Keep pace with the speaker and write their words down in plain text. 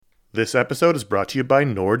This episode is brought to you by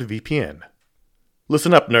NordVPN.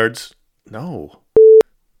 Listen up, nerds. No.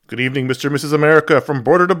 Good evening, Mr. and Mrs. America, from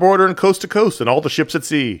border to border and coast to coast and all the ships at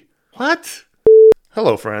sea. What?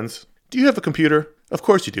 Hello, friends. Do you have a computer? Of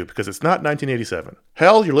course you do, because it's not 1987.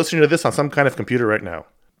 Hell, you're listening to this on some kind of computer right now.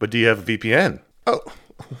 But do you have a VPN? Oh,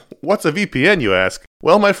 what's a VPN, you ask?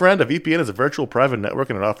 Well, my friend, a VPN is a virtual private network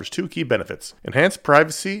and it offers two key benefits: enhanced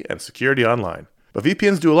privacy and security online. But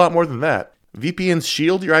VPNs do a lot more than that. VPNs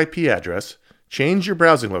shield your IP address, change your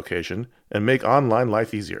browsing location, and make online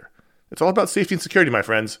life easier. It's all about safety and security, my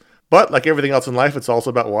friends. But like everything else in life, it's also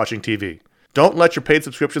about watching TV. Don't let your paid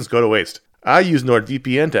subscriptions go to waste. I use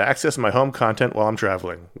NordVPN to access my home content while I'm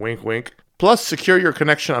traveling. Wink, wink. Plus, secure your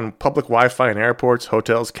connection on public Wi-Fi in airports,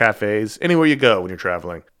 hotels, cafes, anywhere you go when you're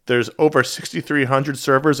traveling. There's over 6,300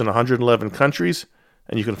 servers in 111 countries,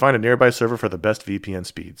 and you can find a nearby server for the best VPN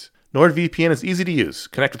speeds. NordVPN is easy to use.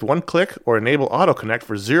 Connect with one click or enable auto-connect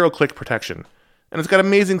for zero-click protection. And it's got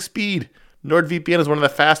amazing speed. NordVPN is one of the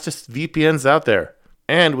fastest VPNs out there.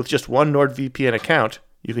 And with just one NordVPN account,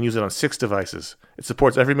 you can use it on 6 devices. It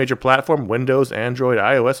supports every major platform: Windows, Android,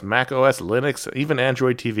 iOS, macOS, Linux, even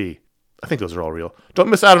Android TV. I think those are all real. Don't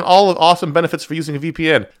miss out on all the awesome benefits for using a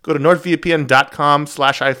VPN. Go to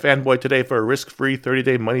nordvpn.com/ifanboy today for a risk-free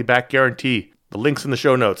 30-day money-back guarantee. The link's in the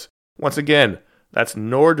show notes. Once again, that's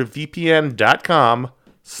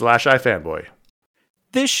nordvpn.com/ifanboy.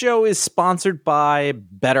 This show is sponsored by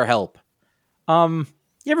BetterHelp. You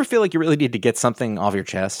ever feel like you really need to get something off your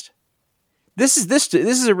chest? This is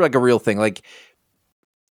like a real thing. Like,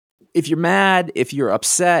 if you're mad, if you're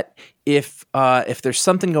upset, if there's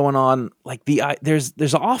something going on, like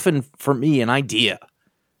there's often for me an idea.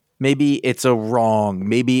 Maybe it's a wrong,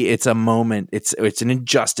 maybe it's a moment, it's an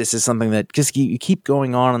injustice, it's something that just you keep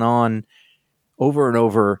going on and on over and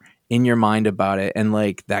over in your mind about it, and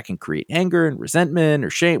like that can create anger and resentment or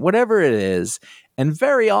shame, whatever it is. And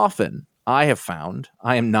very often I have found,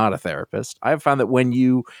 I am not a therapist, I have found that when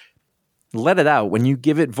you let it out, when you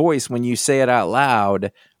give it voice, when you say it out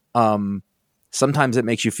loud, sometimes it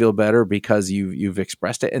makes you feel better because you've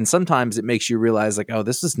expressed it, and sometimes it makes you realize like, oh,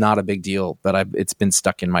 this is not a big deal, but it's been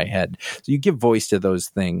stuck in my head. So you give voice to those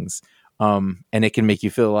things, and it can make you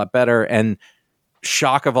feel a lot better. And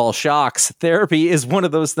shock of all shocks, therapy is one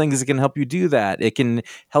of those things that can help you do that. It can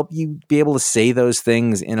help you be able to say those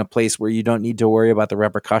things in a place where you don't need to worry about the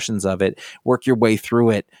repercussions of it, work your way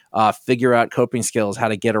through it, figure out coping skills, how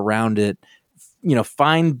to get around it,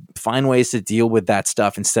 find ways to deal with that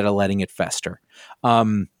stuff instead of letting it fester.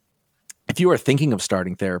 If you are thinking of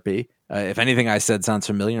starting therapy, if anything I said sounds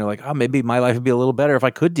familiar, you're like, oh, maybe my life would be a little better if I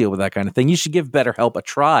could deal with that kind of thing, you should give BetterHelp a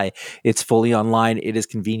try. It's fully online. It is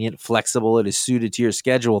convenient, flexible. It is suited to your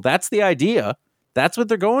schedule. That's the idea. That's what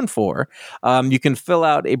they're going for. You can fill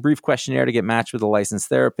out a brief questionnaire to get matched with a licensed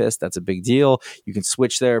therapist. That's a big deal. You can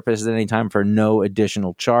switch therapists at any time for no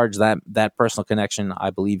additional charge. That personal connection,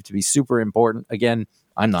 I believe, to be super important. Again,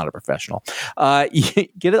 I'm not a professional.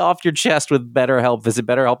 Get it off your chest with BetterHelp. Visit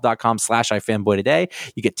BetterHelp.com/ifanboy today.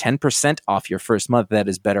 You get 10% off your first month. That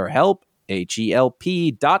is BetterHelp,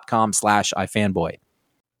 HELP.com/ifanboy.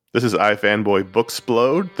 This is iFanboy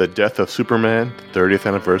Booksplode, The Death of Superman, 30th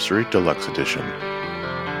Anniversary Deluxe Edition.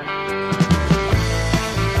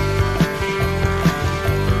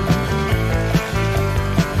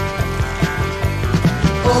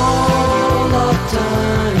 All of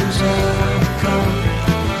times have come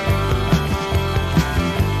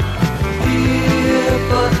here,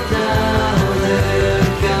 but now they're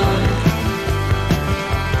gone.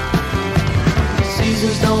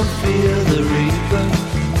 Seasons don't fear the reaper,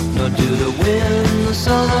 nor do the wind, the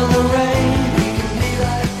sun, or the rain. We can be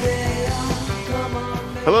like they are. Come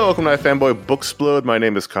on, baby. Hello, welcome to iFanboy Booksplode. My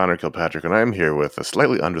name is Connor Kilpatrick, and I'm here with a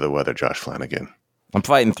slightly under the weather Josh Flanagan. I'm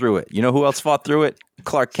fighting through it. You know who else fought through it?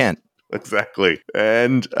 Clark Kent. Exactly.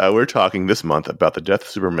 And we're talking this month about The Death of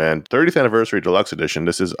Superman, 30th Anniversary Deluxe Edition.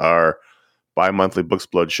 This is our bi-monthly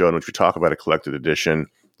Booksplode show in which we talk about a collected edition.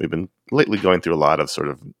 We've been lately going through a lot of sort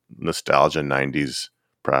of nostalgia 90s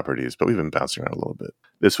properties, but we've been bouncing around a little bit.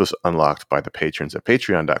 This was unlocked by the patrons at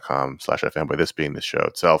patreon.com/ifanboy, this being the show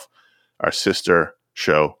itself. Our sister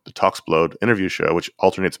show, the Talksplode interview show, which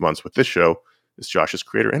alternates months with this show, is Josh's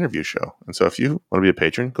creator interview show. And so if you want to be a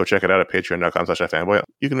patron, go check it out at patreon.com/ifanboy.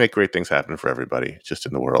 You can make great things happen for everybody just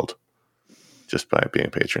in the world, just by being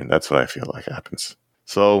a patron. That's what I feel like happens.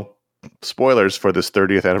 So, spoilers for this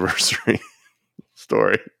 30th anniversary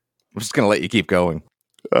story. I'm just going to let you keep going.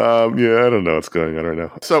 Yeah, I don't know what's going on right now.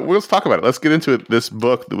 So let's talk about it. Let's get into it. This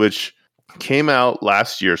book, which came out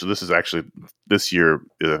last year. So this is actually, this year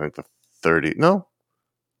is, I think, the 30. No,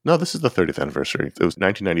 this is the 30th anniversary. It was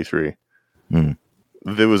 1993.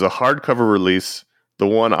 There was a hardcover release. The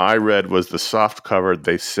one I read was the soft cover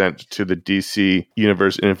they sent to the DC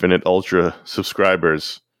Universe Infinite Ultra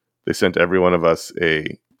subscribers. They sent every one of us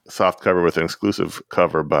a soft cover with an exclusive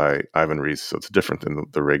cover by Ivan Reis, so it's different than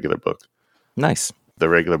the regular book. Nice. The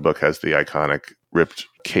regular book has the iconic ripped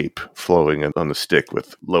cape flowing on the stick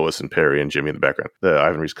with Lois and Perry and Jimmy in the background. The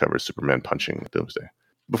Ivan Reis cover is Superman punching Doomsday.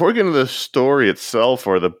 Before we get into the story itself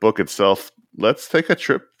or the book itself, let's take a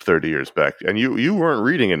trip 30 years back. And you weren't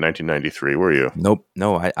reading in 1993, were you? Nope.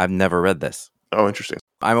 No, I've never read this. Oh, interesting.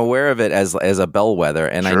 I'm aware of it as a bellwether,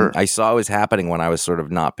 and Sure. I saw it was happening when I was sort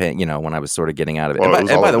of not paying, when I was sort of getting out of it. Well, and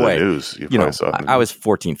by the way, news. I was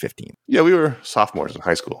 14, 15. Yeah, we were sophomores in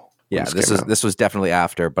high school. Yeah, this was definitely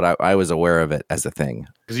after, but I was aware of it as a thing.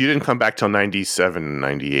 Because you didn't come back till 97,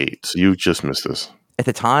 98, so you just missed this. At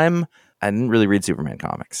the time, I didn't really read Superman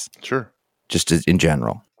comics, Sure. just in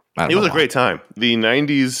general. It was a great time. The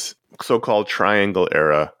 90s so-called triangle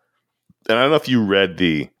era. And I don't know if you read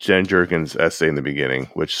the Jen Jerkins essay in the beginning,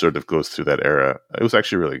 which sort of goes through that era. It was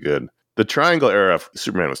actually really good. The triangle era of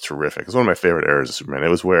Superman was terrific. It's one of my favorite eras of Superman. It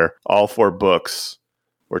was where all 4 books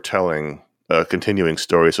were telling a continuing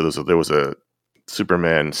story. So there was a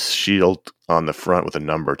Superman shield on the front with a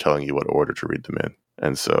number telling you what order to read them in.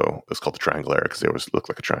 And so it was called the triangle era because they always looked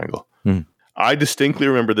like a triangle. I distinctly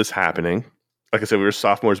remember this happening. Like I said, we were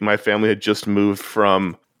sophomores. My family had just moved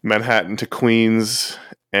from Manhattan to Queens.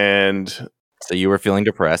 And so you were feeling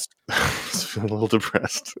depressed. I was feeling a little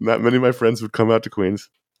depressed. Not many of my friends would come out to Queens.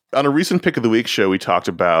 On a recent Pick of the Week show, we talked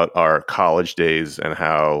about our college days and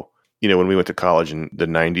how, when we went to college in the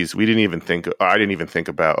 90s, I didn't even think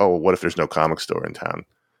about, what if there's no comic store in town?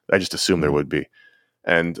 I just assumed there would be.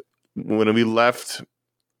 And when we left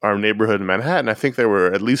our neighborhood in Manhattan, I think there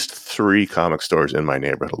were at least 3 comic stores in my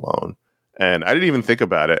neighborhood alone. And I didn't even think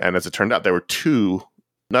about it. And as it turned out, there were 2,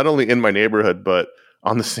 not only in my neighborhood, but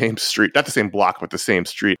on the same street, not the same block, but the same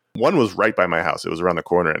street. One was right by my house. It was around the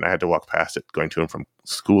corner, and I had to walk past it going to and from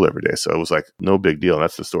school every day. So it was like no big deal. And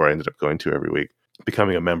that's the store I ended up going to every week,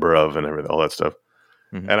 becoming a member of and everything, all that stuff.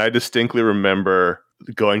 Mm-hmm. And I distinctly remember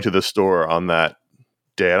going to the store on that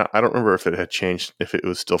day. I don't remember if it had changed, if it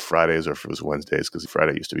was still Fridays or if it was Wednesdays, because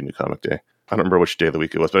Friday used to be New Comic Day. I don't remember which day of the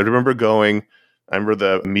week it was, but I remember going. I remember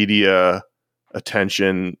the media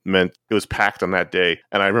attention meant it was packed on that day.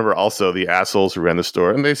 And I remember also the assholes who ran the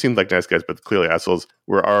store, and they seemed like nice guys, but clearly assholes,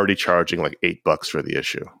 were already charging like $8 for the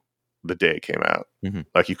issue the day it came out. Mm-hmm.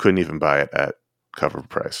 Like you couldn't even buy it at cover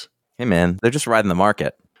price. Hey man, they're just riding the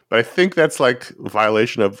market. But I think that's like a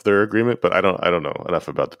violation of their agreement, but I don't know enough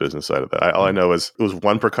about the business side of that. All I know is it was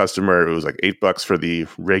 1 per customer. It was like $8 for the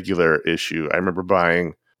regular issue. I remember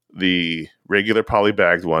buying the regular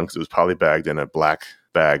polybagged one because it was polybagged in a black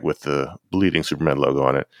bag with the bleeding Superman logo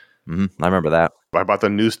on it. Mm-hmm. I remember that. I bought the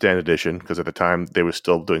newsstand edition because at the time they were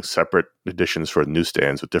still doing separate editions for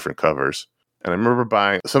newsstands with different covers. And I remember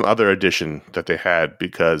buying some other edition that they had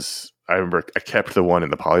because I remember I kept the one in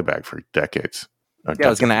the polybag for decades. Yeah, I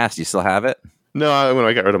was going to ask, do you still have it? No, when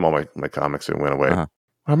I got rid of all my comics, it went away. Uh-huh.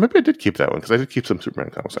 Well, maybe I did keep that one because I did keep some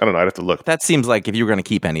Superman comics. I don't know. I'd have to look. That seems like if you were going to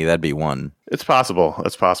keep any, that'd be one. It's possible.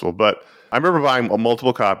 But I remember buying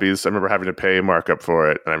multiple copies. I remember having to pay a markup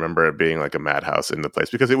for it. And I remember it being like a madhouse in the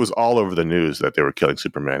place because it was all over the news that they were killing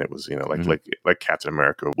Superman. It was, like Captain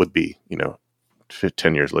America would be,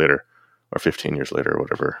 10 years later or 15 years later or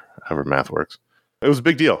whatever, however math works. It was a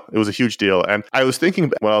big deal. It was a huge deal. And I was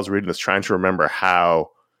thinking while I was reading this, trying to remember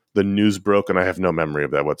how the news broke. And I have no memory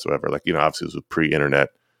of that whatsoever. Like, obviously it was pre-internet.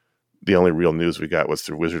 The only real news we got was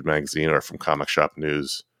through Wizard Magazine or from Comic Shop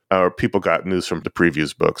News. Or people got news from the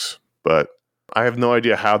previews books. But I have no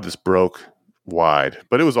idea how this broke wide.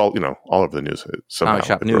 But it was all, all over the news. Comic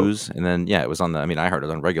Shop News. And then, it was on I heard it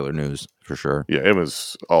on regular news for sure. Yeah, it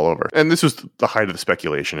was all over. And this was the height of the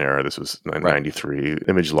speculation era. This was 93.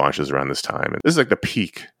 Image launches around this time. And this is like the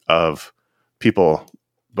peak of people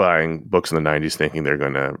buying books in the 90s thinking they're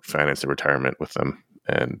going to finance their retirement with them.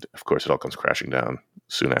 And of course, it all comes crashing down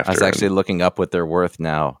soon after. I was actually looking up what they're worth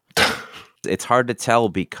now. It's hard to tell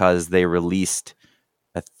because they released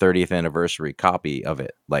a 30th anniversary copy of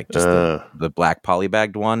it, like just the black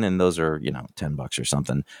polybagged one, and those are $10 or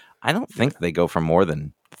something. I don't think they go for more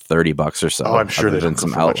than $30 or so. Oh, I'm sure they don't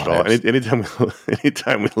some much at all.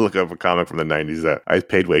 Anytime we look up a comic from the 90s that I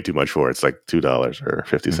paid way too much for, it's like $2 or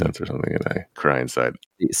 50 cents or something, and I cry inside.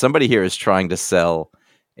 Somebody here is trying to sell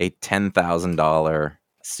a $10,000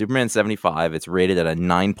 Superman 75. It's rated at a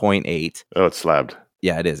 9.8. Oh, it's slabbed.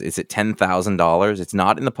 Yeah, it is. It's at $10,000. It's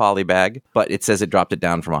not in the poly bag, but it says it dropped it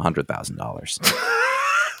down from $100,000.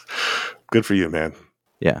 Good for you, man.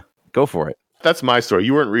 Yeah, go for it. That's my story.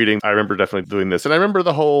 You weren't reading. I remember definitely doing this. And I remember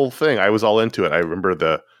the whole thing. I was all into it. I remember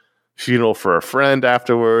the funeral for a friend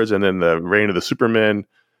afterwards, and then the reign of the Supermen.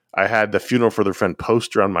 I had the funeral for the friend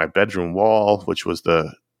poster on my bedroom wall, which was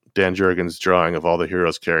the Dan Jurgens drawing of all the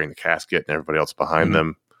heroes carrying the casket and everybody else behind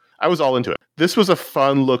them. I was all into it. This was a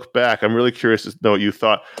fun look back. I'm really curious to know what you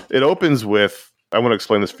thought. It opens with, I want to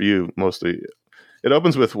explain this for you mostly. It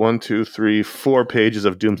opens with 4 pages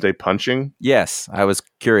of Doomsday punching. Yes, I was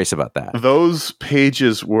curious about that. Those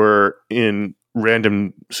pages were in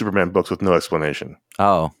random Superman books with no explanation.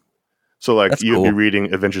 Oh. So like That's you'd cool. be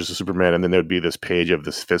reading Adventures of Superman, and then there'd be this page of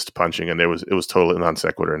this fist punching, and it was totally non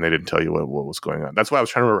sequitur, and they didn't tell you what was going on. That's why I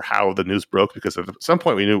was trying to remember how the news broke, because at some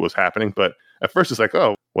point we knew it was happening, but at first it's like,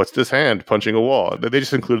 oh, what's this hand punching a wall? They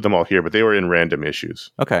just included them all here, but they were in random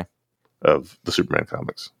issues Okay. of the Superman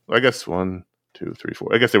comics. I guess 1, 2, 3,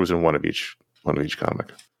 4. I guess there was in one of each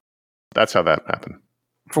comic. That's how that happened.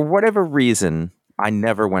 For whatever reason, I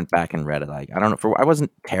never went back and read it. I don't know. I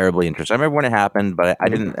wasn't terribly interested. I remember when it happened, but I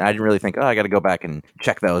didn't really think, oh, I got to go back and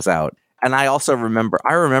check those out. And I also remember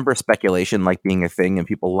speculation like being a thing and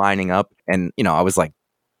people lining up. And, I was like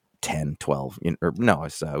 10, 12, or no,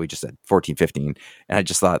 we just said 14, 15. And I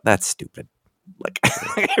just thought, that's stupid. Like,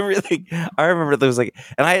 I remember there was like,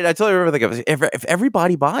 and I totally remember thinking, if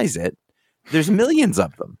everybody buys it, there's millions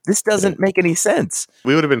of them. This doesn't make any sense.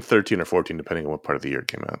 We would have been 13 or 14, depending on what part of the year it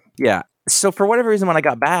came out. Yeah. So for whatever reason, when I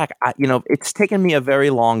got back, it's taken me a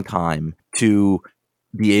very long time to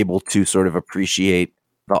be able to sort of appreciate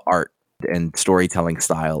the art and storytelling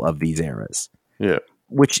style of these eras. Yeah.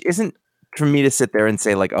 Which isn't for me to sit there and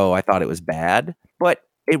say like, oh, I thought it was bad. But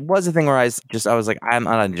it was a thing where I was like, I'm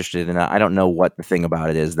not interested in that. I don't know what the thing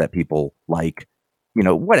about it is that people like,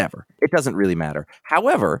 whatever. It doesn't really matter.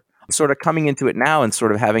 However, sort of coming into it now and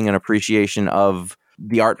sort of having an appreciation of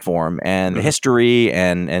the art form and the history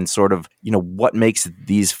and sort of, what makes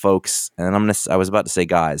these folks, and I was about to say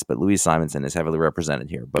guys, but Louise Simonson is heavily represented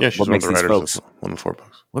here. But she's what makes these folks, one of the 4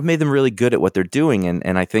 books. What made them really good at what they're doing?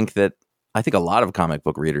 And I think a lot of comic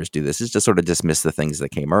book readers do this, is just sort of dismiss the things that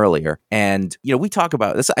came earlier. And, we talk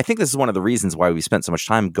about this. I think this is one of the reasons why we spent so much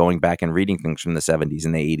time going back and reading things from the 70s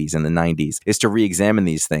and the 80s and the 90s, is to re-examine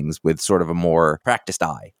these things with sort of a more practiced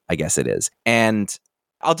eye, I guess it is. And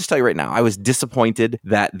I'll just tell you right now, I was disappointed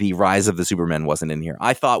that the Rise of the Supermen wasn't in here.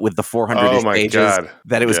 I thought with the 400-ish pages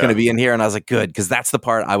that it was going to be in here, and I was like, good, because that's the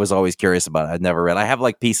part I was always curious about. I'd never read. I have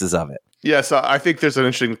like pieces of it. Yeah, so I think there's an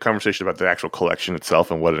interesting conversation about the actual collection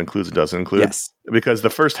itself and what it includes and doesn't include. Yes. Because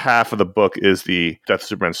the first half of the book is the Death of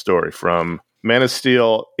Superman story from Man of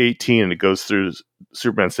Steel 18, and it goes through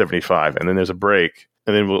Superman 75, and then there's a break,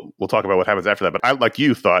 and then we'll talk about what happens after that. But I, like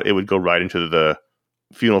you, thought it would go right into the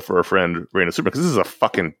Funeral for a Friend, Reign of Superman, because this is a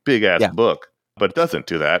fucking big-ass book. But it doesn't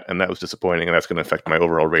do that, and that was disappointing, and that's going to affect my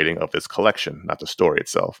overall rating of this collection, not the story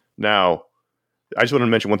itself. Now, I just want to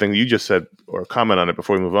mention one thing that you just said, or comment on it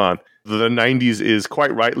before we move on. The 90s is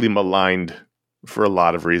quite rightly maligned for a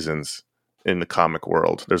lot of reasons in the comic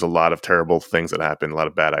world. There's a lot of terrible things that happen, a lot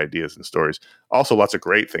of bad ideas and stories. Also, lots of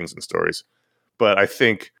great things in stories. But I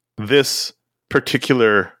think this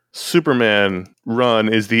particular Superman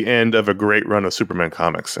run is the end of a great run of Superman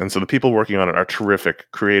comics. And so the people working on it are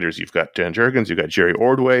terrific creators. You've got Dan Jurgens, you've got Jerry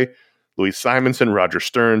Ordway, Louise Simonson, Roger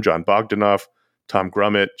Stern, John Bogdanoff, Tom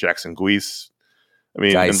Grummett, Jackson Guice. I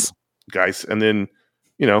mean, guys. And then,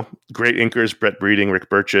 great inkers, Brett Breeding, Rick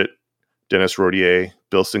Burchett, Dennis Rodier,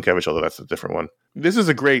 Bill Sienkiewicz, although that's a different one. This is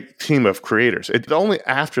a great team of creators. It's only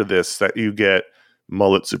after this that you get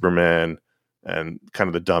Mullet Superman and kind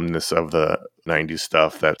of the dumbness of the 90s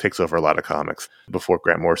stuff that takes over a lot of comics before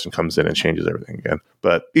Grant Morrison comes in and changes everything again.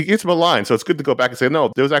 But it gets maligned, so it's good to go back and say,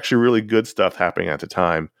 no, there was actually really good stuff happening at the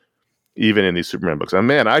time, even in these Superman books. And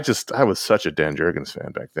man, I was such a Dan Jurgens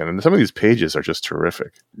fan back then. And some of these pages are just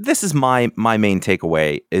terrific. This is my main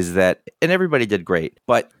takeaway, is that, and everybody did great,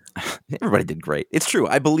 but everybody did great. It's true.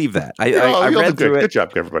 I believe that. I read through it. Good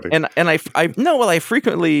job, everybody. And I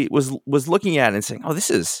frequently was looking at it and saying, oh,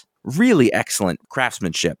 this is really excellent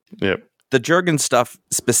craftsmanship. Yep. The Jurgens stuff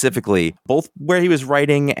specifically, both where he was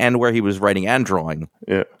writing and where he was writing and drawing.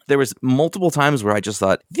 Yeah. There was multiple times where I just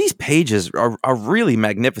thought, these pages are really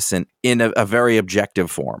magnificent in a very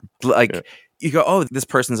objective form. Like, you go, oh, this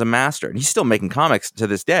person's a master. And he's still making comics to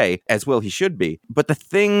this day, as well he should be. But the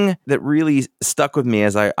thing that really stuck with me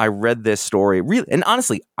as I read this story, really, and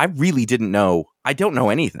honestly, I really didn't know. I don't know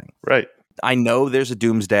anything. Right. I know there's a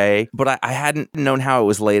doomsday, but I hadn't known how it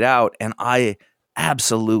was laid out. And I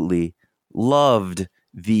absolutely loved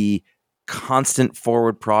the constant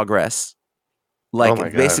forward progress.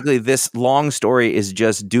 Like, basically, this long story is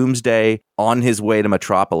just Doomsday on his way to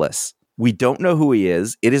Metropolis. We don't know who he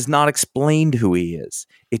is. It is not explained who he is.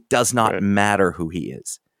 It does not Right. matter who he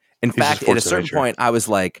is. In He's fact, just at a force of certain nature. point, I was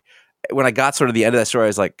like, when I got sort of the end of that story, I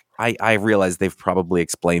was like, I realized they've probably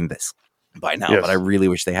explained this by now, Yes. but I really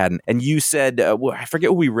wish they hadn't. And you said, I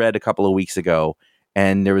forget what we read a couple of weeks ago,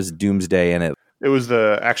 and there was Doomsday in it. It was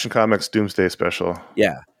the Action Comics Doomsday special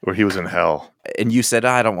Yeah. where he was in hell. And you said,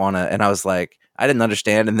 I don't want to. And I was like, I didn't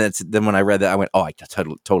understand. And then when I read that, I went, oh, I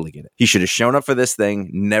totally get it. He should have shown up for this thing,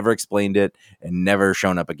 never explained it, and never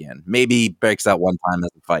shown up again. Maybe he breaks out one time as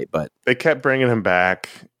a fight, but They kept bringing him back,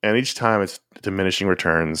 and each time it's diminishing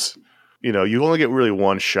returns. You know, you only get really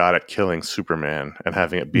one shot at killing Superman and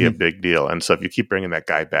having it be a big deal. And so if you keep bringing that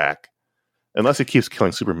guy back, unless he keeps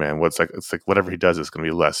killing Superman, it's like whatever he does is going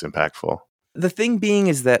to be less impactful. the thing being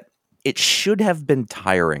is that it should have been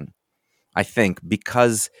tiring, I think,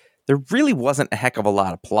 because there really wasn't a heck of a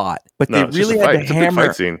lot of plot. But No, they it's just really a fight. had to It's a big hammer.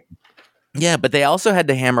 fight scene. Yeah, but they also had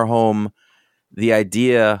to hammer home the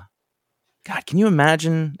idea. God, can you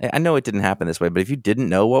imagine? I know it didn't happen this way, but if you didn't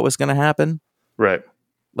know what was going to happen, Right.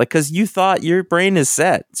 like, because you thought your brain is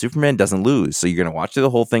set, Superman doesn't lose, so you're going to watch through the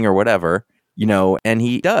whole thing or whatever, and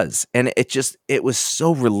he does. And it was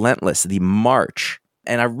so relentless, the march.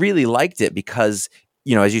 And I really liked it because,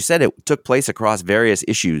 as you said, it took place across various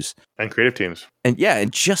issues. And creative teams. And yeah, it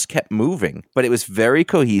just kept moving, but it was very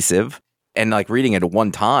cohesive. And like reading it at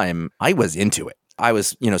one time, I was into it. I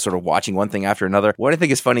was, sort of watching one thing after another. What I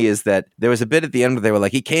think is funny is that there was a bit at the end where they were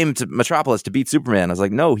like, he came to Metropolis to beat Superman. I was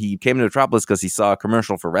like, no, he came to Metropolis because he saw a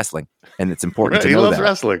commercial for wrestling. And it's important Right. to He know loves that.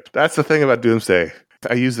 wrestling. That's the thing about Doomsday.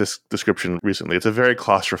 I used this description recently. It's a very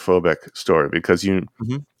claustrophobic story because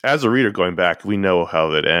as a reader going back, we know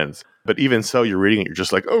how it ends. But even so, you're reading it, you're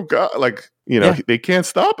just like, oh God, they can't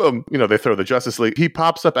stop him. They throw the Justice League. He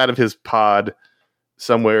pops up out of his pod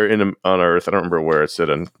somewhere on Earth. I don't remember where it's at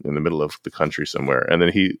in the middle of the country somewhere. And then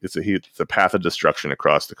it's a path of destruction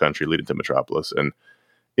across the country leading to Metropolis. And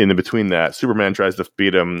in between that, Superman tries to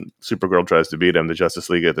beat him. Supergirl tries to beat him. The Justice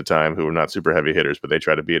League at the time, who were not super heavy hitters, but they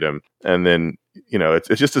try to beat him. And then, it's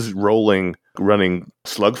just this running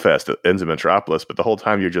slugfest that ends in Metropolis. But the whole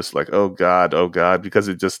time you're just like, oh God, because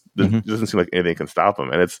it just doesn't seem like anything can stop him.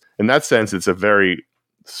 And it's, in that sense, it's a very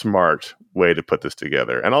smart way to put this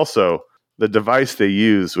together. And also the device they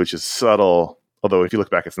use, which is subtle, although if you look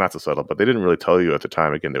back, it's not so subtle, but they didn't really tell you at the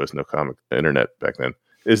time. Again, there was no comic internet back then,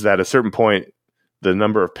 is that at a certain point, the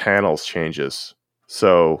number of panels changes.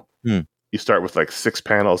 So you start with like 6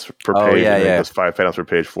 panels per page, and then it goes 5 panels per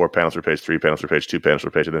page, 4 panels per page, 3 panels per page, 2 panels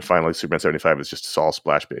per page, and then finally Superman 75 is just all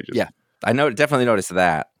splash pages. Yeah, I definitely noticed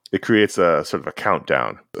that. It creates a sort of a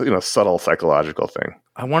countdown, subtle psychological thing.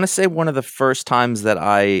 I want to say one of the first times that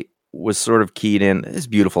I was sort of keyed in. There's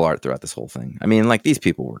beautiful art throughout this whole thing. I mean, like, these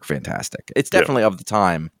people work fantastic. It's definitely of the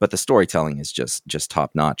time, but the storytelling is just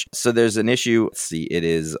top notch. So there's an issue. Let's see. It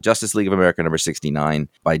is Justice League of America number 69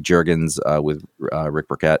 by Jurgens with Rick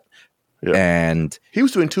Burkett. Yeah. And he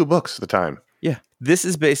was doing 2 books at the time. Yeah. This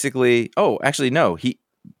is basically, so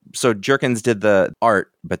Jurgens did the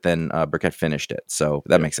art, but then Burkett finished it. So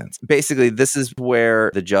that makes sense. Basically, this is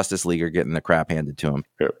where the Justice League are getting the crap handed to them.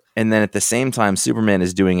 Yeah. And then at the same time, Superman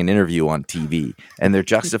is doing an interview on TV, and they're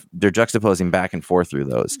juxtaposing back and forth through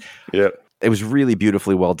those. Yeah. It was really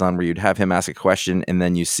beautifully well done, where you'd have him ask a question, and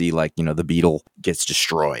then you see, the Beetle gets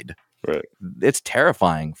destroyed. Right. It's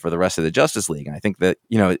terrifying for the rest of the Justice League. And I think that,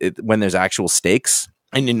 when there's actual stakes,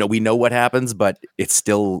 and we know what happens, but it's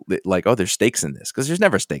still like, oh, there's stakes in this, because there's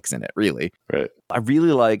never stakes in it, really. Right. I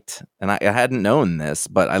really liked, and I hadn't known this,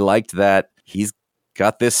 but I liked that he's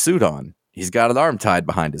got this suit on. He's got an arm tied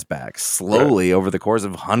behind his back. Slowly, over the course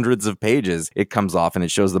of hundreds of pages, it comes off and it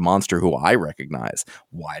shows the monster who I recognize.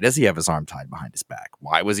 Why does he have his arm tied behind his back?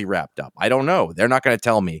 Why was he wrapped up? I don't know. They're not going to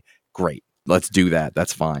tell me. Great. Let's do that.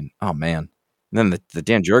 That's fine. Oh, man. And then the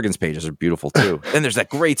Dan Jurgens pages are beautiful, too. Then there's that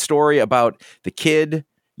great story about the kid,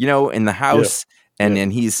 in the house. Yeah.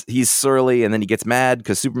 And he's surly, and then he gets mad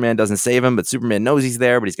because Superman doesn't save him, but Superman knows he's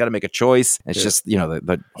there, but he's got to make a choice. It's just,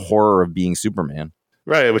 the horror of being Superman.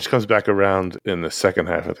 Right, which comes back around in the second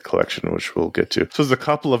half of the collection, which we'll get to. So there's a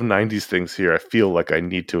couple of 90s things here I feel like I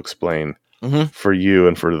need to explain for you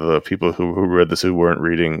and for the people who read this who weren't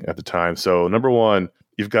reading at the time. So number one,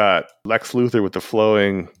 you've got Lex Luthor with the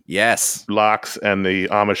flowing locks and the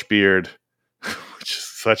Amish beard, which is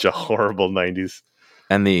such a horrible 90s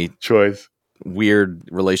and the choice. Weird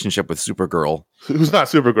relationship with Supergirl. Who's not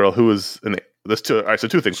Supergirl, who was... There's two, all right, so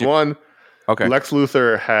 2 things. One... Okay. Lex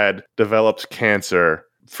Luthor had developed cancer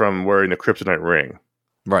from wearing the kryptonite ring.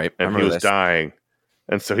 Right. And he was dying.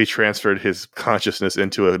 And so he transferred his consciousness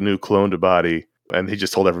into a new cloned body. And he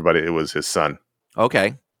just told everybody it was his son.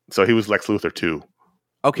 Okay. So he was Lex Luthor too.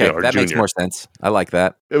 Okay, or that makes junior. more sense. I like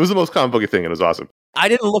that. It was the most comic booky thing. It was awesome. I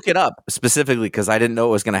didn't look it up specifically because I didn't know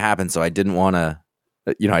it was going to happen, so I didn't want to,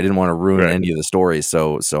 I didn't want to ruin Right. any of the stories.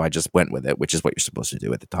 So I just went with it, which is what you're supposed to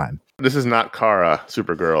do at the time. This is not Kara,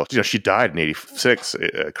 Supergirl. She died in '86,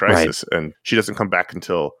 Crisis, and she doesn't come back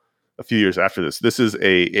until a few years after this. This is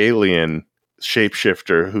a alien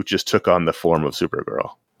shapeshifter who just took on the form of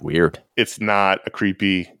Supergirl. Weird. It's not a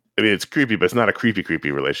creepy. I mean, it's creepy, but it's not a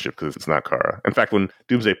creepy relationship because it's not Kara. In fact, when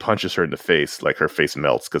Doomsday punches her in the face, like her face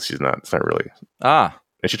melts because it's not really. Ah,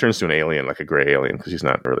 And she turns to an alien, like a gray alien, because she's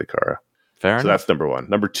not really Kara. fair So enough. that's number one.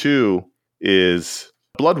 Number two is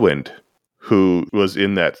Bloodwind, who was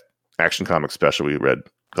in that Action Comics special we read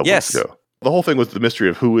a couple Yes. weeks ago. The whole thing was the mystery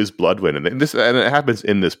of who is Bloodwind, and it happens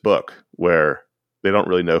in this book where they don't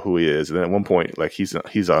really know who he is. And then at one point, like he's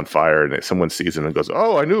on fire, and someone sees him and goes,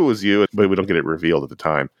 "Oh, I knew it was you," but we don't get it revealed at the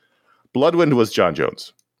time. Bloodwind was John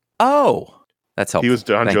Jones. Oh, that's helpful. He was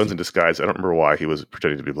John Thank Jones you. in disguise. I don't remember why he was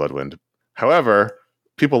pretending to be Bloodwind. However,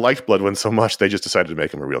 people liked Bloodwind so much they just decided to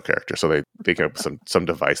make him a real character. So they came up with some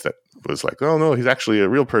device that was like, oh no, he's actually a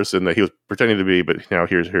real person that he was pretending to be, but now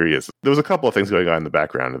here he is. There was a couple of things going on in the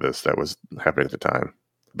background of this that was happening at the time.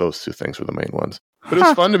 Those two things were the main ones. But it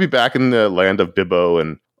was fun to be back in the land of Bibbo,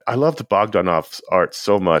 and I loved Bogdanov's art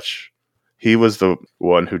so much. He was the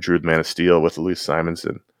one who drew Man of Steel with Louise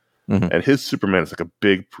Simonson. Mhm. And his Superman is like a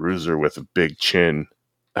big bruiser with a big chin.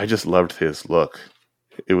 I just loved his look.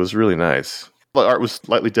 It was really nice. The art was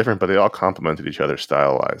slightly different, but they all complemented each other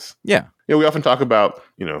style-wise. Yeah. We often talk about,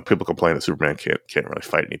 people complain that Superman can't really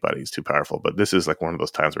fight anybody. He's too powerful. But this is like one of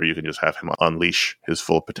those times where you can just have him unleash his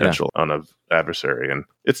full potential on an adversary. And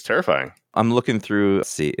it's terrifying. I'm looking through, let's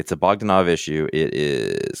see, it's a Bogdanov issue. It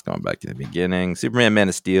is, going back to the beginning, Superman Man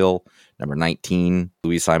of Steel, number 19,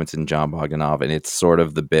 Louise Simonson, John Bogdanov. And it's sort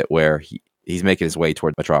of the bit where he's making his way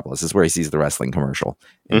toward Metropolis. This is where he sees the wrestling commercial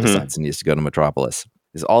and decides he needs to go to Metropolis.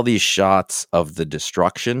 There's all these shots of the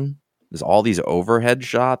destruction. There's all these overhead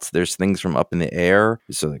shots. There's things from up in the air.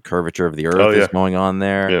 So the curvature of the earth is going on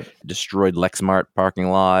there. Yep. Destroyed Lexmart parking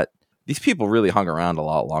lot. These people really hung around a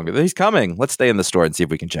lot longer. He's coming. Let's stay in the store and see if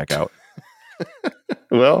we can check out.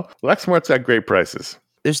 Well, Lexmart's got great prices.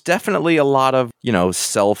 There's definitely a lot of,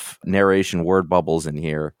 self-narration word bubbles in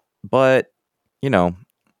here. But,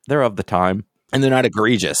 they're of the time. And they're not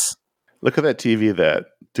egregious. Look at that TV that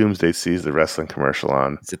Doomsday sees the wrestling commercial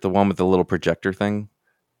on. Is it the one with the little projector thing?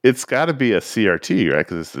 It's got to be a CRT, right?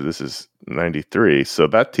 Because this is 93. So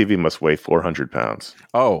that TV must weigh 400 pounds.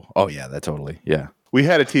 Oh, yeah, that totally. Yeah. We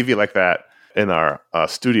had a TV like that in our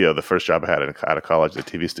studio. The first job I had out of college, the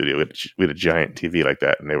TV studio, we had a giant TV like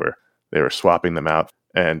that, and they were swapping them out.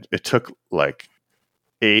 And it took like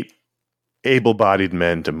 8 able-bodied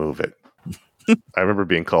men to move it. I remember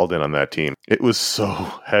being called in on that team. It was so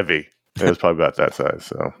heavy. It was probably about that size.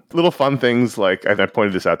 So little fun things like I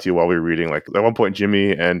pointed this out to you while we were reading. Like at one point,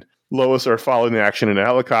 Jimmy and Lois are following the action in a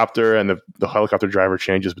helicopter, and the helicopter driver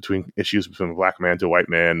changes between a black man to a white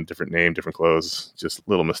man, different name, different clothes, just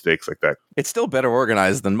little mistakes like that. It's still better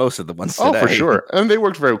organized than most of the ones today. Oh, for sure. And they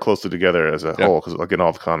worked very closely together as a whole because, again,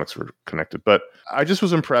 all the comics were connected. But I just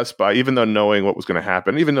was impressed by, even though knowing what was going to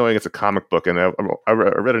happen, even knowing it's a comic book, and I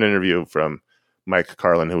read an interview from Mike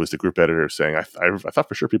Carlin, who was the group editor, saying, I thought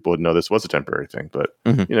for sure people would know this was a temporary thing. But,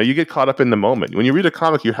 you get caught up in the moment. When you read a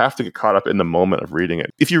comic, you have to get caught up in the moment of reading it.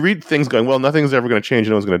 If you read things going, well, nothing's ever going to change,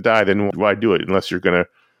 no one's going to die, then why do it? Unless you're going to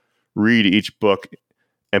read each book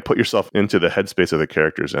and put yourself into the headspace of the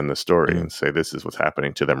characters and the story and say, this is what's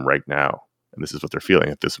happening to them right now. And this is what they're feeling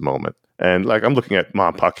at this moment. And like, I'm looking at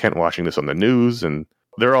Mom and Pa Kent watching this on the news, and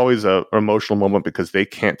they're always an emotional moment because they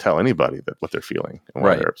can't tell anybody what they're feeling. And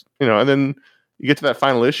Right. And then you get to that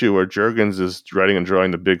final issue where Jurgens is writing and drawing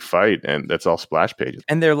the big fight, and that's all splash pages.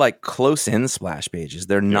 And they're like close in splash pages.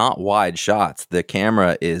 They're not wide shots. The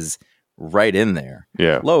camera is right in there.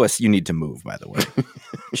 Yeah. Lois, you need to move, by the way.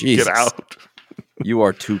 Jesus. Get out. You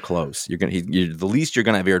are too close. The least you're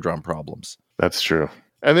gonna have eardrum problems. That's true.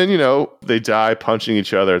 And then, they die punching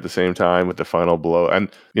each other at the same time with the final blow. And,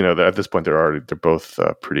 at this point, they're both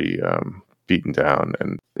pretty beaten down.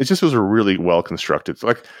 And it just was a really well constructed. So,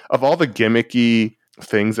 like, of all the gimmicky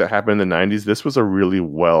things that happened in the 90s, this was a really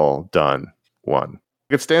well done one.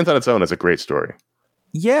 It stands on its own as a great story.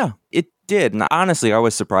 Yeah, it did. And honestly, I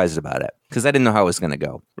was surprised about it because I didn't know how it was going to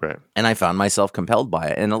go. Right. And I found myself compelled by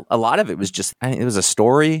it. And a lot of it was just, it was a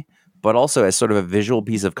story, but also as sort of a visual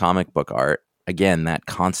piece of comic book art. Again, that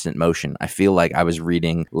constant motion. I feel like I was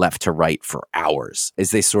reading left to right for hours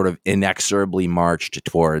as they sort of inexorably marched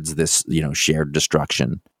towards this, shared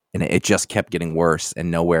destruction. And it just kept getting worse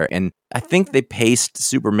and nowhere. And I think they paced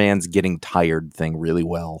Superman's getting tired thing really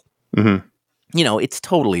well. Mm-hmm. it's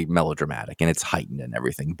totally melodramatic and it's heightened and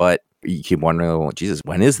everything, but you keep wondering, oh, Jesus,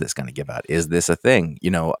 when is this going to give out? Is this a thing?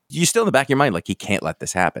 You still in the back of your mind, like, he can't let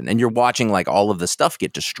this happen. And you're watching like all of the stuff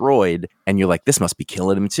get destroyed and you're like, this must be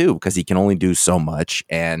killing him too, because he can only do so much.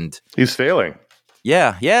 And he's failing.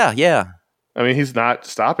 Yeah. I mean, he's not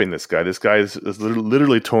stopping this guy. This guy is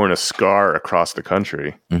literally torn a scar across the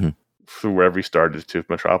country through wherever he started to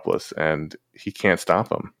Metropolis, and he can't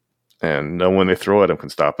stop him. And no one they throw at him can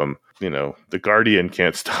stop him. The Guardian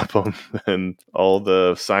can't stop him, and all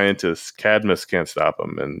the scientists, Cadmus can't stop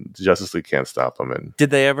him, and the Justice League can't stop him. And did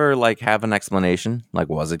they ever like have an explanation? Like,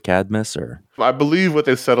 was it Cadmus or? I believe what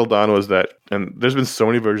they settled on was that, and there's been so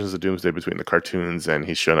many versions of Doomsday between the cartoons, and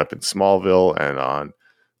he's shown up in Smallville and on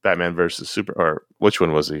Batman versus or which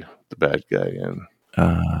one was he? The bad guy in?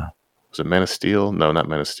 Was it Man of Steel? No, not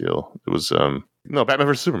Man of Steel. It was no, Batman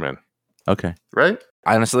versus Superman. Okay. Right?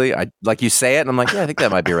 Honestly, I like you say it, and I'm like, yeah, I think that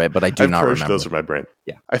might be right, but I do not remember. Those from my brain.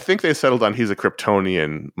 Yeah. I think they settled on he's a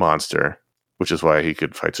Kryptonian monster, which is why he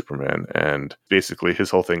could fight Superman. And basically his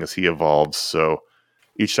whole thing is he evolves. So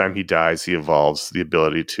each time he dies, he evolves the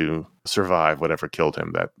ability to survive whatever killed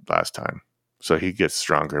him that last time. So he gets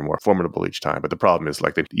stronger and more formidable each time. But the problem is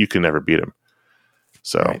like you can never beat him.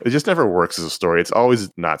 So It just never works as a story. It's always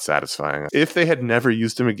not satisfying. If they had never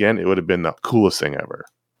used him again, it would have been the coolest thing ever.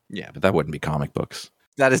 Yeah, but that wouldn't be comic books.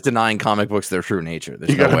 That is denying comic books their true nature.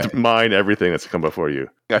 There's you got to mine everything that's come before you.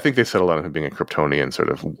 I think they settled on him being a Kryptonian sort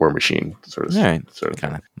of war machine.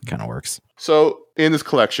 Kind of works. So in this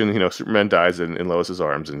collection, Superman dies in Lois's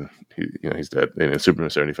arms, and he's dead in Superman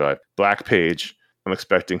 75. Black page. I'm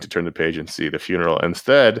expecting to turn the page and see the funeral.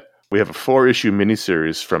 Instead, we have a 4-issue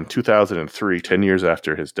miniseries from 2003, 10 years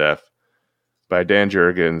after his death, by Dan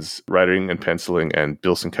Jurgens, writing and penciling, and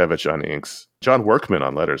Bill Sienkiewicz on inks. John Workman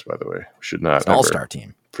on letters, by the way. Should not all-star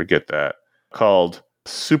team. Forget that. Called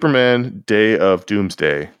Superman Day of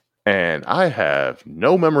Doomsday. And I have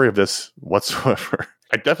no memory of this whatsoever.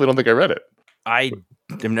 I definitely don't think I read it. I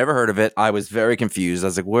have never heard of it. I was very confused. I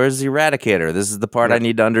was like, where's the Eradicator? This is the part I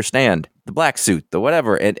need to understand. The black suit, the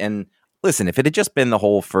whatever. And listen, if it had just been the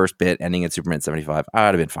whole first bit ending at Superman 75, I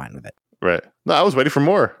would have been fine with it. Right. No, I was waiting for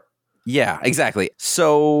more. Yeah, exactly.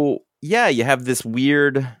 So, yeah, you have this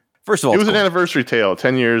weird... First of all, it was an anniversary tale,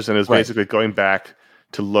 10 years, and it was basically going back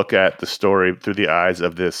to look at the story through the eyes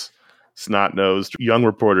of this snot-nosed young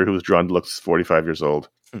reporter who was drawn to look 45 years old,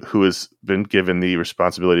 who has been given the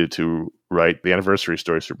responsibility to write the anniversary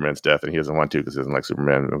story of Superman's death, and he doesn't want to because he doesn't like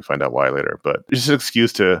Superman, and we'll find out why later. But it's just an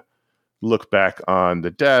excuse to look back on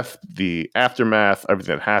the death, the aftermath,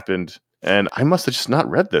 everything that happened, and I must have just not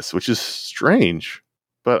read this, which is strange,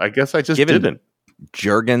 but I guess I just didn't.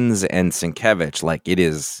 Jurgens and Sienkiewicz, like it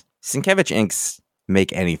is... Sienkiewicz inks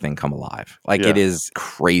make anything come alive. It is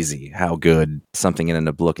crazy how good something ended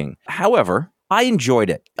up looking. However, I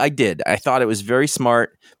enjoyed it. I did. I thought it was very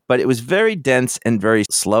smart, but it was very dense and very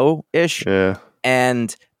slow-ish. Yeah.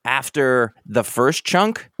 And after the first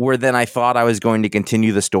chunk, where then I thought I was going to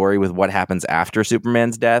continue the story with what happens after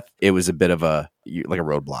Superman's death, it was a bit of a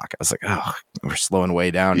roadblock. I was like, oh, we're slowing way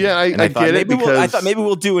down. Yeah, I get it. I thought maybe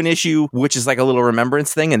we'll do an issue which is like a little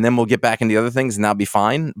remembrance thing, and then we'll get back into the other things, and that'll be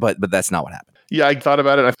fine. But that's not what happened. Yeah, I thought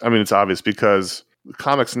about it. I mean, it's obvious because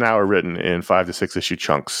comics now are written in 5 to 6 issue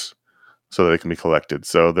chunks so that they can be collected.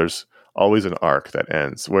 So there's always an arc that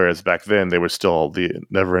ends, whereas back then they were still the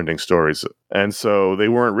never-ending stories, and so they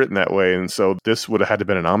weren't written that way. And so this would have had to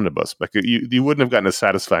been an omnibus. Like you wouldn't have gotten a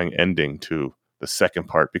satisfying ending to the second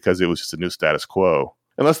part because it was just a new status quo,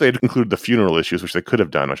 unless they had included the funeral issues, which they could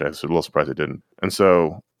have done, which I was a little surprised they didn't. And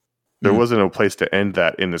so there wasn't a place to end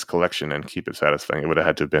that in this collection and keep it satisfying. It would have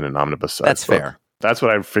had to have been an omnibus size. That's book. Fair. That's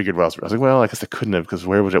what I figured. I was like, well, I guess they couldn't have, because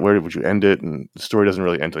where would you end it? And the story doesn't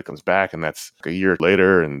really end until it comes back, and that's like a year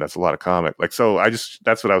later, and that's a lot of comic. So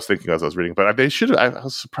that's what I was thinking as I was reading. But they should have. I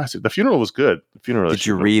was surprised. The funeral was good. The funeral. Did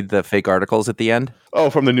you read the fake articles at the end?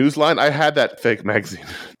 Oh, from the Newsline? I had that fake magazine,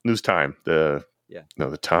 News Time. The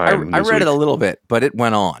Time. I read it a little bit, but it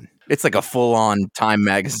went on. It's like a full-on Time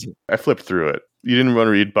magazine. I flipped through it. You didn't want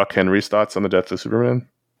to read Buck Henry's thoughts on the death of Superman?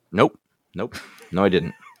 Nope. No, I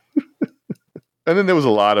didn't. And then there was a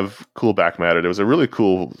lot of cool back matter. There was a really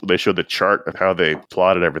cool, they showed the chart of how they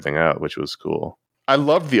plotted everything out, which was cool. I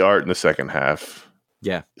loved the art in the second half.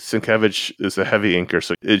 Yeah. Sienkiewicz is a heavy inker,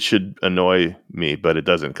 so it should annoy me, but it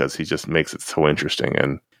doesn't, because he just makes it so interesting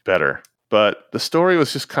and better. But the story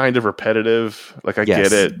was just kind of repetitive. Like, I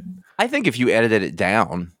get it. I think if you edited it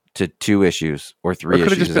down, to 2 issues or 3 Or it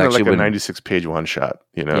could issues. have just been like a wouldn't- 96-page one-shot,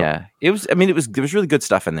 you know? Yeah, it was. I mean, there was really good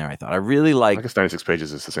stuff in there. I thought I really I liked. guess 96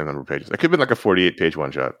 pages is the same number of pages. It could have been like a 48-page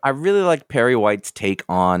one-shot. I really liked Perry White's take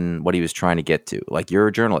on what he was trying to get to. Like, you're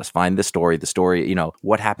a journalist, find the story. You know,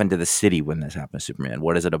 what happened to the city when this happened to Superman?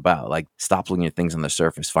 What is it about? Like, stop looking at things on the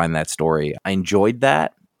surface, find that story. I enjoyed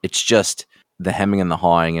that. It's just the hemming and the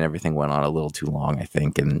hawing and everything went on a little too long, I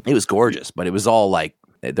think. And it was gorgeous, but it was all like,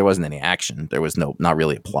 there wasn't any action. There was not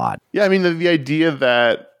really a plot. Yeah, I mean, the idea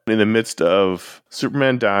that in the midst of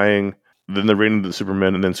Superman dying, then the reign of the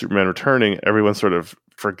Superman, and then Superman returning, everyone sort of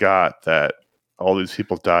forgot that all these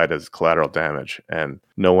people died as collateral damage, and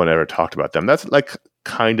no one ever talked about them. That's like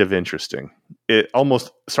kind of interesting. It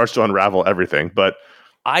almost starts to unravel everything, but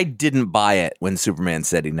I didn't buy it when Superman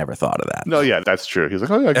said he never thought of that. no, yeah, that's true. He's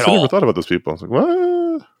like, oh yeah, I guess I never thought about those people. I was like,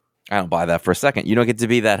 what? I don't buy that for a second. You don't get to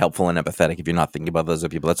be that helpful and empathetic if you're not thinking about those other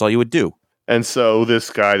people. That's all you would do. And so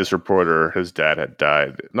this reporter, his dad had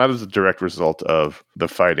died, not as a direct result of the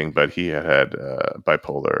fighting, but he had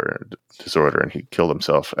bipolar disorder, and he killed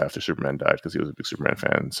himself after Superman died because he was a big Superman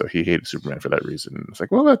fan. So he hated Superman for that reason. It's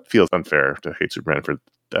like, well, that feels unfair to hate Superman for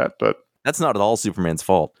that, but that's not at all Superman's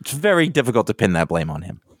fault. It's very difficult to pin that blame on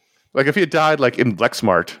him. Like, if he had died, like, in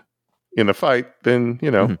Lexmart in the fight, then,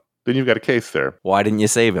 you know, then you've got a case there. Why didn't you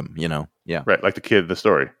save him, you know? Yeah. Right, like the kid in the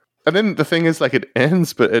story. And then the thing is, like, it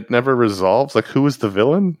ends, but it never resolves. Like, who is the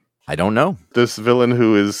villain? I don't know. This villain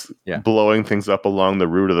who is blowing things up along the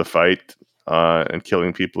route of the fight and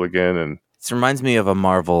killing people again. And this reminds me of a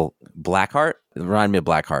Marvel Blackheart. It reminded me of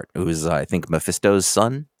Blackheart, who is, I think, Mephisto's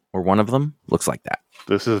son, or one of them. Looks like that.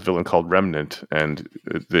 This is a villain called Remnant, and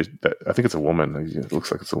I think it's a woman. It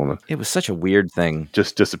looks like it's a woman. It was such a weird thing.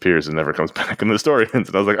 Just disappears and never comes back, and the story ends.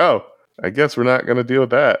 And I was like, oh, I guess we're not going to deal with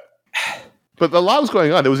that. But a lot was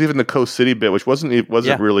going on. There was even the Coast City bit, which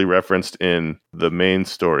wasn't really referenced in the main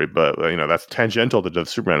story, but you know, that's tangential to the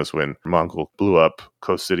Superman is when Mongol blew up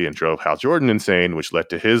Coast City and drove Hal Jordan insane, which led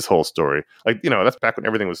to his whole story. Like, you know, that's back when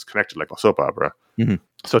everything was connected like a soap opera. Mm-hmm.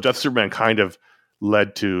 So Death of Superman kind of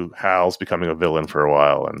led to Hal's becoming a villain for a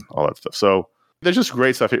while and all that stuff. So there's just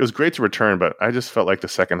great stuff. It was great to return, but I just felt like the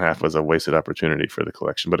second half was a wasted opportunity for the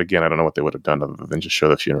collection. But again, I don't know what they would have done other than just show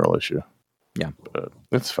the funeral issue. Yeah. But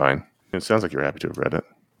it's fine. It sounds like you're happy to have read it.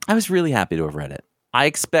 I was really happy to have read it. I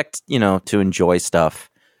expect, you know, to enjoy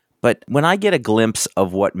stuff. But when I get a glimpse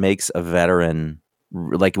of what makes a veteran,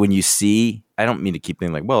 like when you see, I don't mean to keep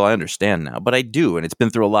thinking like, well, I understand now, but I do. And it's been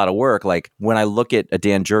through a lot of work. Like when I look at a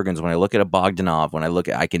Dan Jurgens, when I look at a Bogdanov, when I look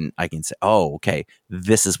at, I can say, oh, okay,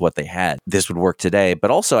 this is what they had. This would work today.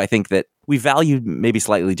 But also I think that we valued maybe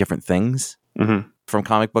slightly different things from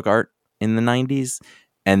comic book art in the 90s.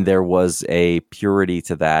 And there was a purity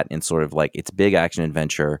to that in sort of like it's big action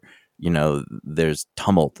adventure. You know, there's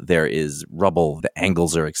tumult, there is rubble, the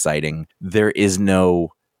angles are exciting. There is no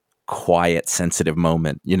quiet, sensitive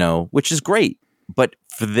moment, you know, which is great. But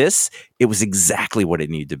for this, it was exactly what it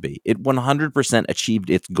needed to be. It 100%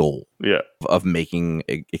 achieved its goal of making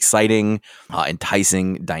exciting,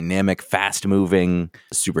 enticing, dynamic, fast-moving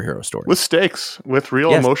superhero stories. With stakes, with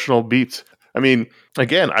real emotional beats. I mean,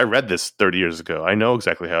 again, I read this 30 years ago. I know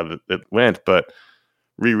exactly how it went, but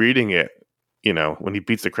rereading it, you know, when he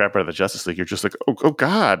beats the crap out of the Justice League, you're just like, oh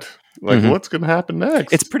God, like what's going to happen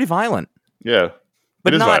next? It's pretty violent. Yeah.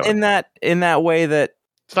 But not violent. in that way that...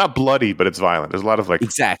 It's not bloody, but it's violent. There's a lot of like...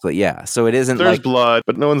 Exactly, yeah. So it isn't There's blood,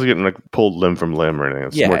 but no one's getting like pulled limb from limb or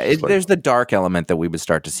anything. It's there's the dark element that we would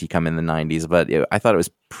start to see come in the 90s, but I thought it was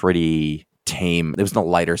pretty... tame. There was no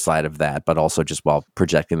lighter side of that, but also just while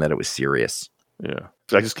projecting that it was serious. Yeah.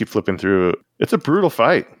 So I just keep flipping through. It's a brutal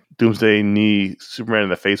fight. Doomsday knee Superman in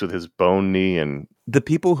the face with his bone knee. And the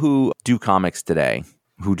people who do comics today,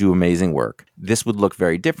 who do amazing work, this would look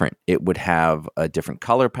very different. It would have a different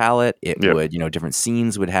color palette. It would, you know, different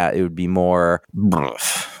scenes would have, it would be more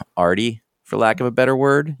arty, for lack of a better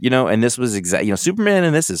word, you know, and this was Superman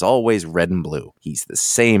in this is always red and blue. He's the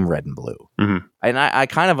same red and blue. Mm-hmm. And I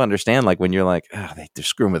kind of understand, like, when you're like, oh, they're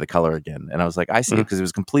screwing with the color again. And I was like, I see it because it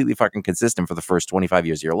was completely fucking consistent for the first 25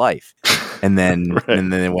 years of your life. And then,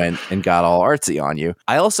 and then it went and got all artsy on you.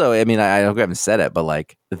 I also, I mean, I haven't said it, but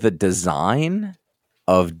like the design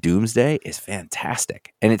of Doomsday is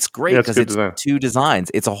fantastic. And it's great because it's two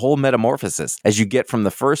designs. It's a whole metamorphosis as you get from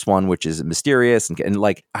the first one, which is mysterious. And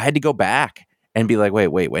like, I had to go back and be like, wait,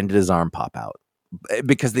 when did his arm pop out?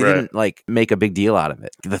 Because they didn't like make a big deal out of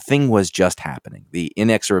it. The thing was just happening. The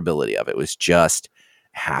inexorability of it was just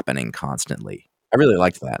happening constantly. I really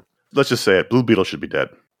liked that. Let's just say it. Blue Beetle should be dead.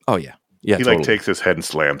 Oh, yeah. Yeah, he like takes his head and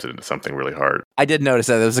slams it into something really hard. I did notice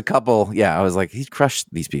that there was a couple. Yeah, I was like, he crushed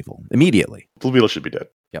these people immediately. Blue Beetle should be dead.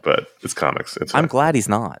 Yep. But it's comics. I'm glad he's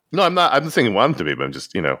not. No, I'm not. I'm not saying he wanted to be, but I'm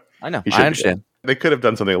just, I know. he I should understand. be. They could have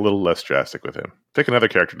done something a little less drastic with him. Pick another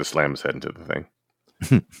character to slam his head into the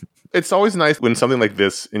thing. It's always nice when something like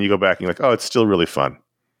this, and you go back and you're like, oh, it's still really fun.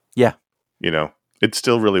 Yeah. It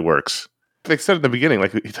still really works. They said at the beginning,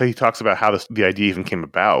 like he talks about how the idea even came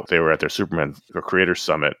about. They were at their Superman Creators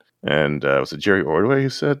Summit, and was it Jerry Ordway who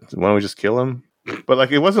said, "Why don't we just kill him?" But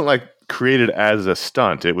like, it wasn't like created as a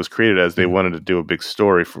stunt. It was created as they wanted to do a big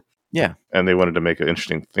story for, and they wanted to make an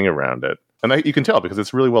interesting thing around it. And you can tell because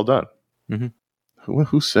it's really well done. Mm-hmm.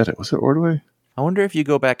 Who said it? Was it Ordway? I wonder if you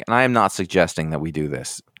go back, and I am not suggesting that we do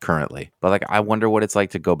this currently, but like, I wonder what it's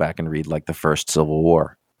like to go back and read like the first Civil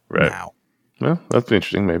War now. Well, that's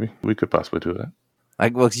interesting. Maybe we could possibly do that.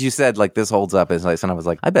 Like, well, 'cause you said like this holds up, and I was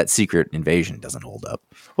like, I bet Secret Invasion doesn't hold up.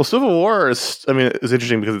 Well, Civil War is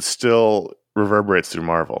interesting because it still reverberates through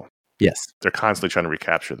Marvel. Yes, they're constantly trying to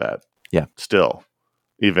recapture that. Yeah, still,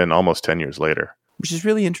 even almost 10 years later, which is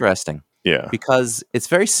really interesting. Yeah, because it's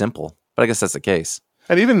very simple, but I guess that's the case.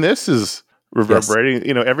 And even this is reverberating.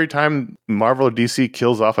 Yes. Every time Marvel or DC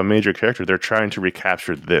kills off a major character, they're trying to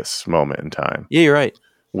recapture this moment in time. Yeah, you're right.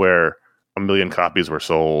 Where 1 million copies were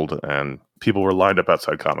sold and people were lined up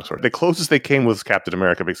outside comic stores. The closest they came was Captain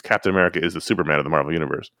America, because Captain America is the Superman of the Marvel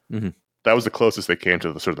Universe. Mm-hmm. That was the closest they came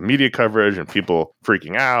to the sort of the media coverage and people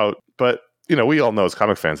freaking out. But, we all know as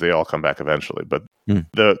comic fans, they all come back eventually. But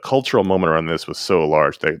the cultural moment around this was so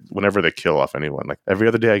large that whenever they kill off anyone, like every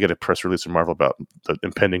other day I get a press release from Marvel about the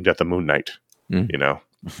impending death of Moon Knight.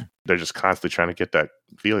 They're just constantly trying to get that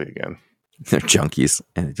feeling again. They're junkies,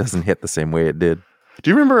 and it doesn't hit the same way it did. Do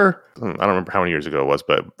you remember, I don't remember how many years ago it was,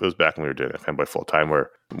 but it was back when we were doing Fanboy full time, where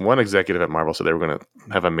one executive at Marvel said they were going to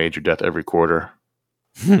have a major death every quarter.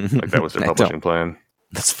 Like that was their publishing plan.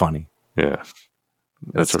 That's funny. Yeah.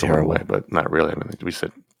 That's sort terrible. Of way, but not really. I mean, we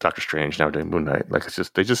said Doctor Strange, now we're doing Moon Knight. Like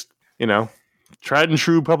they just, tried and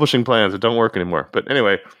true publishing plans that don't work anymore. But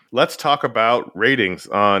anyway, let's talk about ratings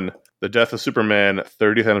on The Death of Superman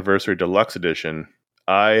 30th Anniversary Deluxe Edition.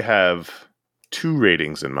 I have 2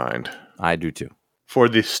 ratings in mind. I do too. For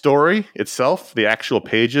the story itself, the actual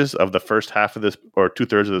pages of the first half of this, or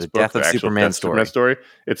 2/3 of this book, Death of Superman story,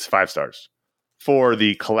 it's 5 stars. For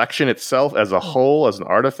the collection itself as a whole, as an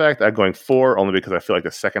artifact, I'm going 4, only because I feel like the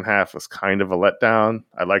second half was kind of a letdown.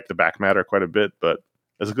 I liked the back matter quite a bit, but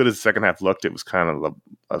as good as the second half looked, it was kind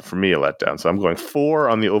of, for me, a letdown. So I'm going 4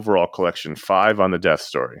 on the overall collection, 5 on the death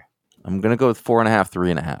story. I'm going to go with 4.5,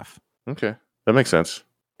 3.5. Okay, that makes sense.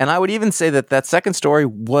 And I would even say that second story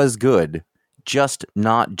was good, just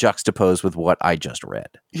not juxtaposed with what I just read.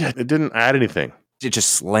 Yeah, it didn't add anything. It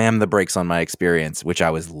just slammed the brakes on my experience, which I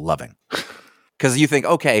was loving. Because you think,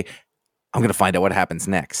 okay, I'm going to find out what happens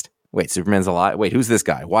next. Wait, Superman's alive? Wait, who's this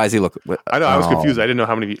guy? Why is he look? I know, I was confused. I didn't know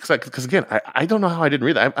how many, because again, I don't know how I didn't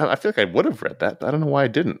read that. I feel like I would have read that, but I don't know why I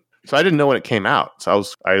didn't. So I didn't know when it came out. So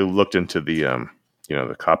I looked into the,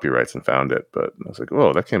 the copyrights and found it, but I was like,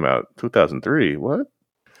 oh, that came out 2003. What?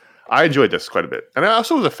 I enjoyed this quite a bit. And it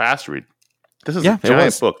also was a fast read. This is a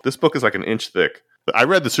giant book. This book is like an inch thick. I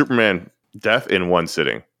read the Superman death in one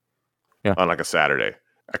sitting on like a Saturday.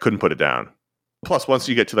 I couldn't put it down. Plus, once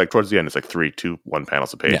you get to like towards the end, it's like 3, 2, 1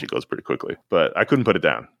 panels a page. Yeah. It goes pretty quickly. But I couldn't put it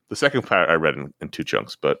down. The second part I read in 2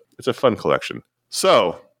 chunks, but it's a fun collection.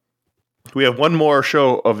 So we have one more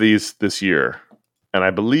show of these this year. And I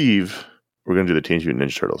believe we're going to do the Teenage Mutant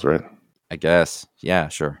Ninja Turtles, right? I guess. Yeah,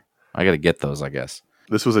 sure. I got to get those, I guess.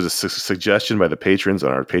 This was a suggestion by the patrons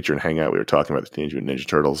on our Patreon Hangout. We were talking about the Teenage Mutant Ninja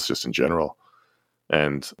Turtles just in general.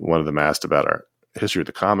 And one of them asked about our history of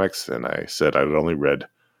the comics. And I said I had only read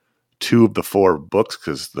 2 of the 4 books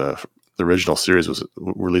because the original series was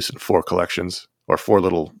released in 4 collections or 4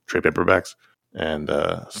 little trade paperbacks. And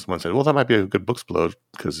someone said, well, that might be a good Booksplode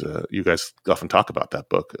because you guys often talk about that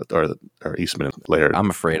book or Eastman and Laird. I'm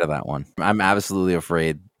afraid of that one. I'm absolutely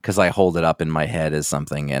afraid because I hold it up in my head as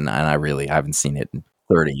something and I haven't seen it in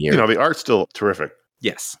 30 years. The art's still terrific.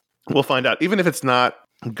 Yes. We'll find out. Even if it's not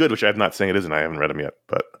good, which I'm not saying it isn't. I haven't read them yet,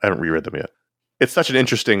 but I haven't reread them yet. It's such an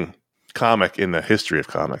interesting comic in the history of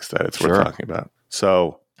comics that it's worth talking about.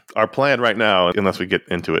 So our plan right now, unless we get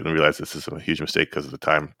into it and realize this is a huge mistake because of the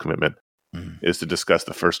time commitment, is to discuss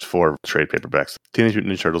the first 4 trade paperbacks. Teenage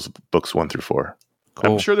Mutant Ninja Turtles books 1 through 4.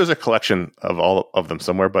 Cool. I'm sure there's a collection of all of them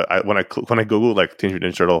somewhere, but when I Google like Teenage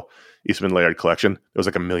Mutant Ninja Turtle Eastman Laird collection, there was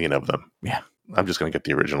like 1 million of them. Yeah. I'm just going to get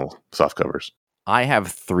the original soft covers. I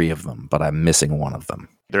have 3 of them, but I'm missing one of them.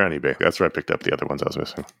 They're on eBay. That's where I picked up the other ones I was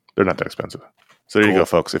missing. They're not that expensive. So there you go,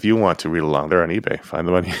 folks. If you want to read along, they're on eBay. Find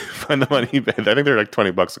them on eBay. I think they're like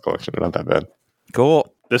 $20 a collection. They're not that bad.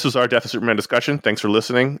 Cool. This was our Death of Superman discussion. Thanks for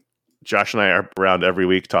listening. Josh and I are around every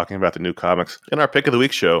week talking about the new comics. In our Pick of the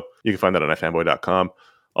Week show, you can find that on ifanboy.com.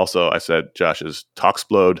 Also, I said Josh's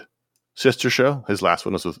Talksplode sister show. His last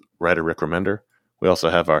one was with writer Rick Remender. We also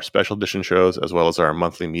have our special edition shows, as well as our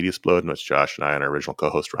monthly Media Splode, in which Josh and I and our original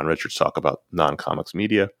co-host Ron Richards talk about non-comics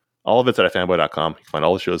media. All of it's at ifanboy.com. You can find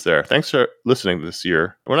all the shows there. Thanks for listening this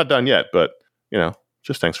year. We're not done yet, but,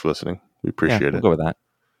 just thanks for listening. We appreciate it. We'll go with that.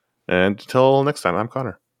 And until next time, I'm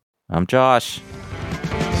Connor. I'm Josh.